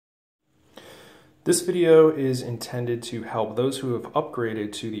This video is intended to help those who have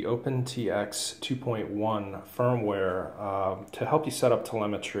upgraded to the OpenTX 2.1 firmware to help you set up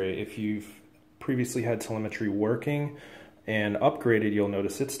telemetry. If you've previously had telemetry working and upgraded, you'll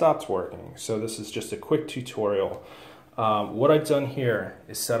notice it stopped working. So this is just a quick tutorial. What I've done here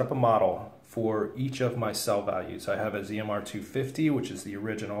is set up a model for each of my cell values. I have a ZMR 250, which is the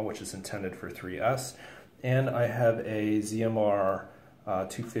original, which is intended for 3S, and I have a ZMR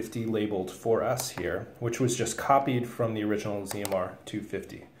 250 labeled 4S here, which was just copied from the original ZMR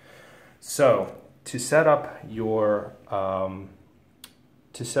 250. So to set up your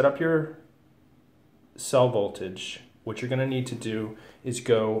cell voltage, what you're going to need to do is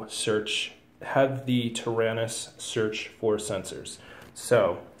go search, have the Taranis search for sensors.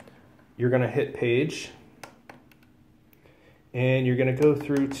 So you're going to hit page, and you're going to go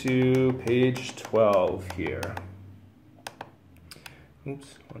through to page 12 here.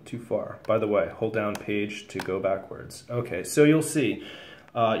 Oops, went too far. By the way, hold down page to go backwards. Okay, so you'll see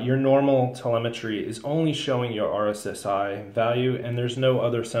your normal telemetry is only showing your RSSI value, and there's no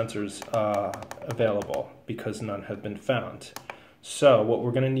other sensors available because none have been found. So what we're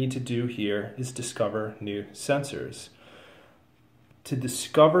going to need to do here is discover new sensors. To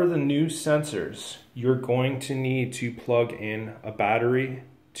discover the new sensors, you're going to need to plug in a battery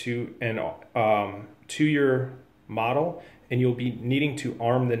to your model, and you'll be needing to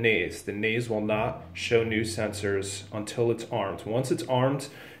arm the Naze. The Naze will not show new sensors until it's armed. Once it's armed,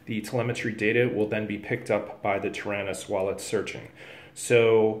 the telemetry data will then be picked up by the Taranis while it's searching.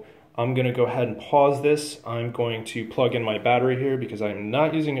 So I'm going to go ahead and pause this. I'm going to plug in my battery here because I'm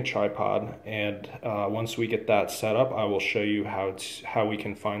not using a tripod, and once we get that set up, I will show you how we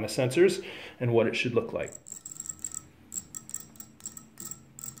can find the sensors and what it should look like.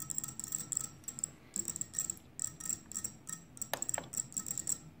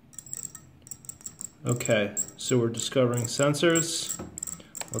 Okay, so we're discovering sensors.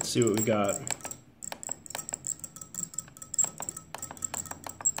 Let's see what we got.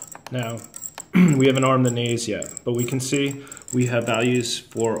 Now, we haven't armed the Naze yet, but we can see we have values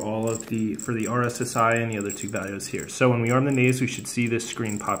for the RSSI and the other two values here. So when we arm the Naze, we should see this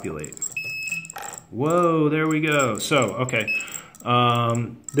screen populate. Whoa, there we go. So, okay,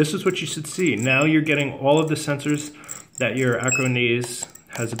 this is what you should see. Now you're getting all of the sensors that your Acro Naze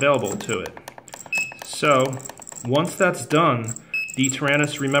has available to it. So once that's done, the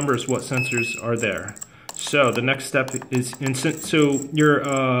Taranis remembers what sensors are there. So the next step is, so your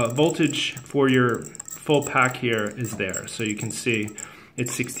voltage for your full pack here is there. So you can see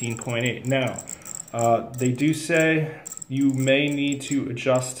it's 16.8. Now, they do say you may need to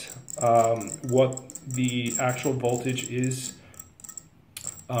adjust what the actual voltage is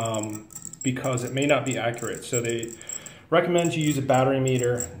because it may not be accurate. So they recommend you use a battery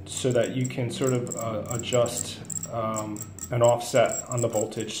meter so that you can sort of adjust an offset on the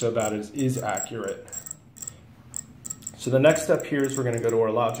voltage so that it is accurate. So the next step here is we're going to go to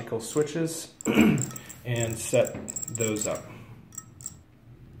our logical switches and set those up.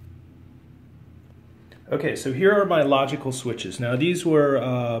 Okay, so here are my logical switches. Now these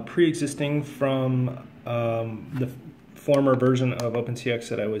were pre-existing from the former version of OpenTX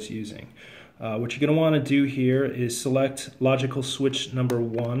that I was using. What you're going to want to do here is select logical switch number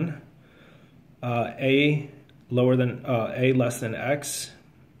 1, A less than X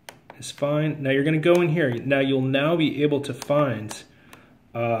is fine. Now you're going to go in here. Now you'll now be able to find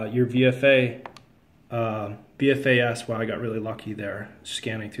your VFAS. Wow, I got really lucky there,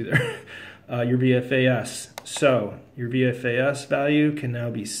 scanning through there. Your VFAS. So your VFAS value can now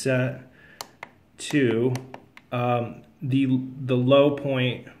be set to the low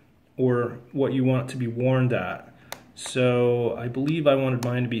point, or what you want to be warned at. So I believe I wanted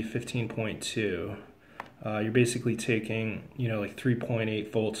mine to be 15.2. You're basically taking, like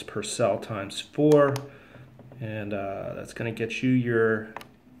 3.8 volts per cell times 4, and that's going to get you your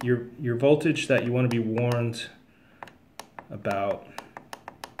voltage that you want to be warned about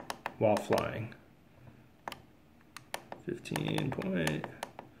while flying.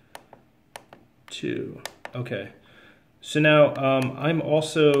 15.2. Okay. So now I'm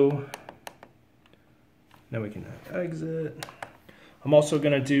also, now we can exit. I'm also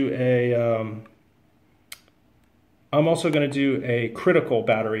going to do a critical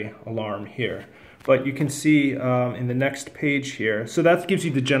battery alarm here. But you can see in the next page here, so that gives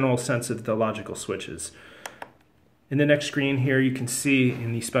you the general sense of the logical switches. In the next screen here, you can see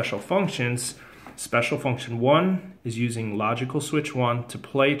in the special functions, special function 1 is using logical switch 1 to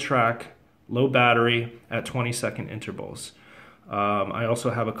play track low battery at 20-second intervals. I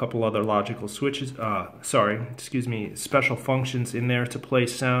also have a couple other logical switches, special functions in there to play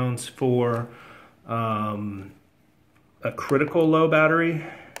sounds for a critical low battery,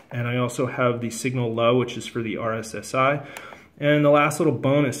 and I also have the signal low, which is for the RSSI. And the last little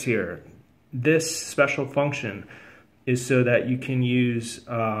bonus here, this special function is so that you can use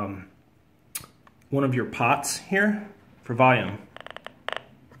one of your pots here for volume.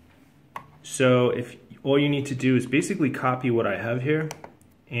 So if all you need to do is basically copy what I have here,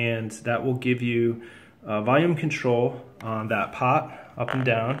 and that will give you volume control on that pot up and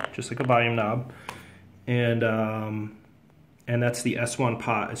down, just like a volume knob, and that's the S1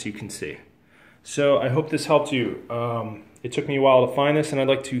 pot, as you can see. So I hope this helped you. It took me a while to find this, and I'd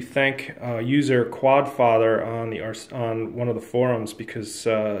like to thank user Quadfather on one of the forums, because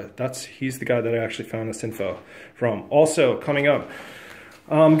he's the guy that I actually found this info from. Also, coming up,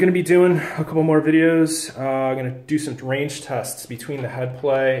 I'm going to be doing a couple more videos. I'm going to do some range tests between the head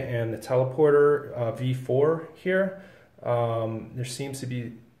play and the teleporter V4 here. There seems to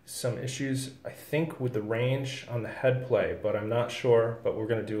be some issues, I think, with the range on the head play, but I'm not sure, but we're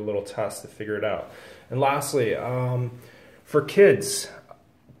going to do a little test to figure it out. And lastly, for kids,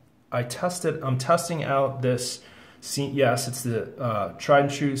 I'm testing out this, yes, it's the tried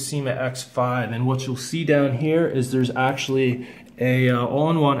and true SEMA X5, and what you'll see down here is there's actually a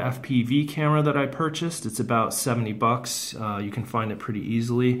all-in-one FPV camera that I purchased. It's about 70 bucks. You can find it pretty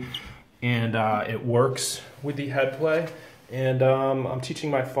easily, and it works with the head play. And I'm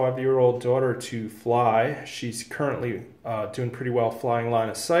teaching my 5-year-old daughter to fly. She's currently doing pretty well flying line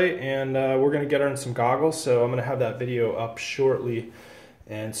of sight, and we're going to get her in some goggles, so I'm going to have that video up shortly.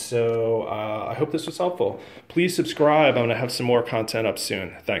 And so I hope this was helpful. Please subscribe. I'm going to have some more content up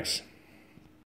soon. Thanks.